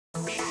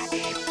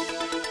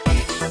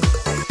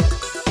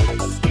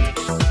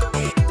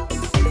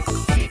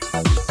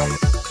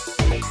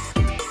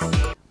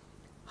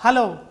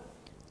Hello,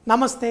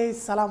 Namaste,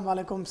 Salam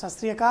Alaikum, Sat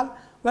Sri Akal.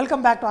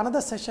 Welcome back to another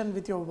session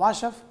with your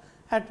Washaf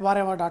at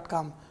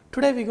whatever.com.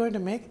 Today we are going to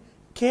make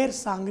Kher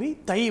Sangri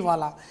Dahi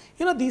Wala.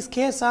 You know, these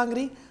Kher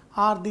Sangri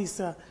are these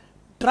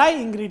dry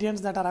ingredients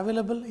that are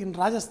available in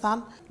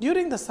Rajasthan.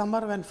 During the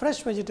summer when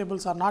fresh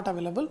vegetables are not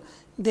available,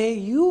 they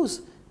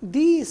use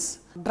these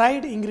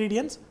dried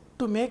ingredients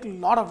to make a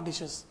lot of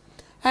dishes.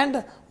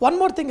 And one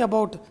more thing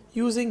about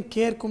using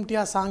Kher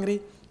Kumtia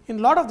Sangri, in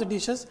a lot of the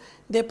dishes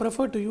they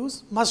prefer to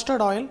use mustard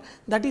oil.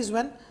 That is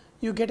when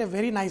you get a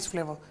very nice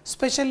flavor,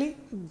 especially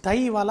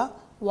dahi wala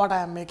what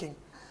I am making.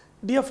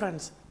 Dear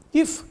friends,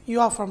 if you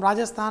are from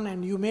Rajasthan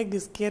and you make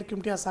this Kher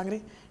Kumtia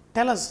Sangri,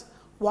 tell us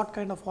what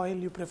kind of oil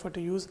you prefer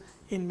to use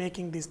in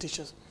making these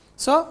dishes.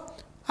 So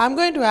I am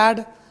going to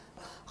add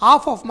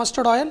half of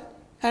mustard oil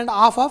and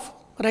half of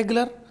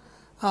regular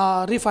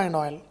refined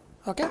oil.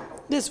 Okay,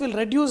 this will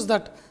reduce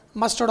that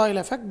mustard oil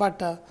effect,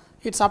 but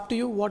it's up to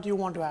you what you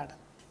want to add.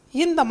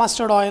 In the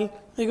mustard oil,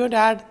 we are going to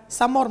add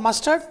some more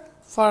mustard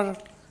for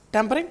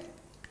tempering.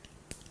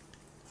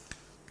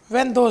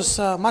 When those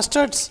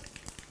mustards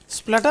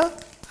splutter,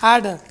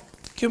 add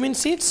cumin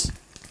seeds.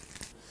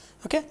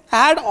 Okay,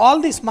 add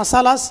all these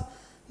masalas,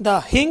 the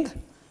hing,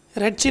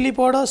 red chili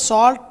powder,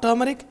 salt,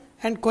 turmeric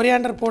and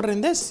coriander powder in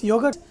this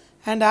yogurt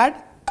and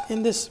add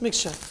in this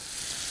mixture.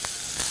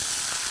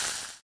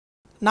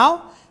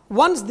 Now,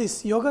 once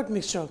this yogurt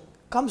mixture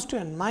comes to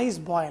a nice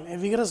boil, a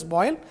vigorous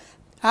boil,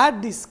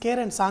 add this Kher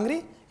and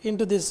Sangri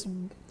into this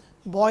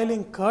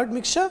boiling curd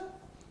mixture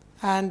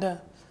and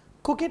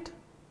cook it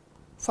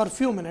for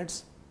few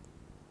minutes.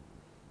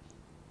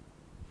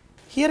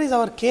 Here is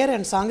our Kher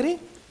and Sangri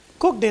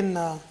cooked in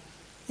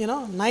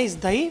nice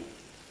dahi,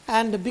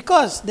 and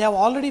because they have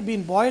already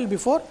been boiled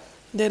before,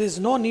 there is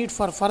no need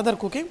for further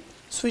cooking.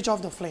 Switch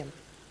off the flame.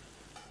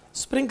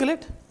 Sprinkle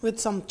it with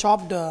some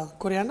chopped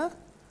coriander.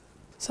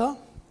 So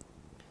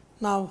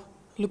now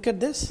look at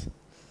this.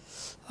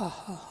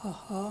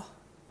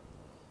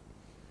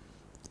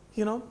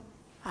 You know,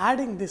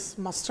 adding this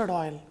mustard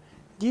oil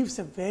gives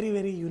a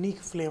very unique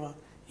flavor.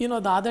 You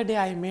know, the other day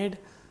I made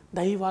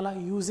dahi wala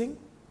using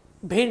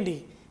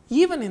bhendi.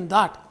 Even in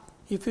that,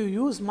 if you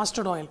use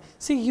mustard oil,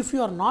 see, if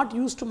you are not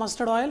used to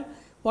mustard oil,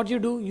 what you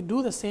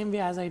do the same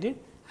way as I did.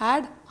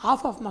 Add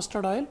half of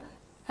mustard oil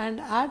and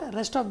add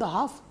rest of the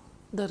half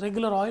the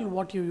regular oil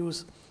what you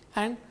use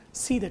and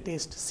see the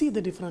taste, see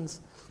the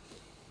difference.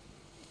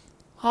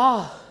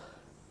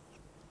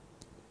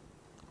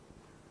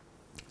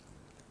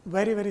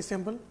 Very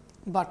simple,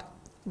 but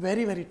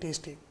very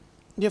tasty.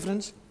 Dear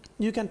friends,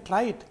 you can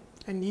try it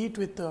and eat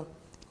with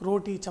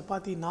roti,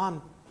 chapati,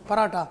 naan,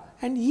 paratha,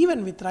 and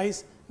even with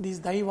rice. These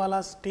dahi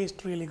walas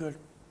taste really good.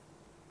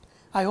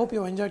 I hope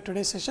you enjoyed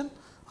today's session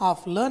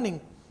of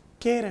learning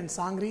Kher and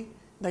Sangri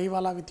dahi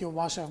wala with your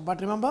Washaf.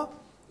 But remember,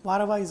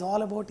 Varava is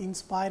all about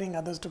inspiring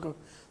others to cook.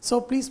 So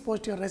please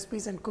post your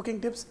recipes and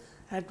cooking tips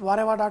at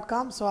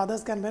whatever.com so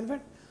others can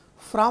benefit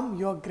from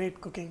your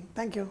great cooking.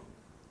 Thank you.